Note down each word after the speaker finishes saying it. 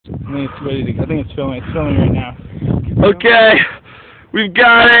think it's ready to. I think it's filming. It's filming right now. Okay, we've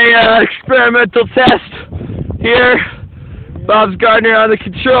got a experimental test here. Bob's Gardner on the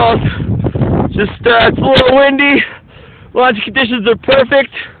controls. Just it's a little windy. Launch conditions are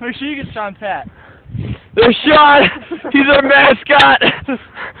perfect. Make sure you get Sean's hat. There's Sean. He's our mascot,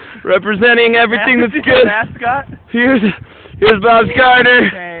 representing everything that's good. Mascot. Here's Bob's Gardner.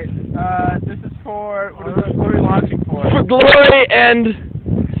 Okay. This is for what are we launching for? For glory and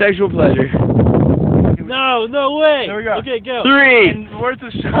sexual pleasure. No way. There we go. Okay, go. 3. In the words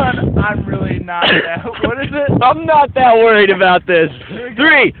of Sean, I'm really not that. What is it? I'm not that worried about this.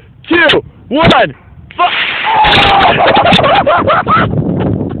 3, 2, 1.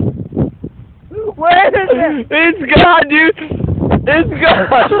 Where is it? It's gone, dude. It's gone.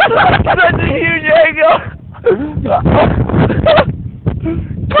 Such a huge angle.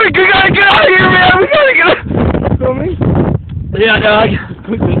 Quick, we gotta get out of here, man. We gotta get out. Filming? Yeah, dog.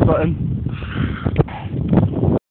 Click this button.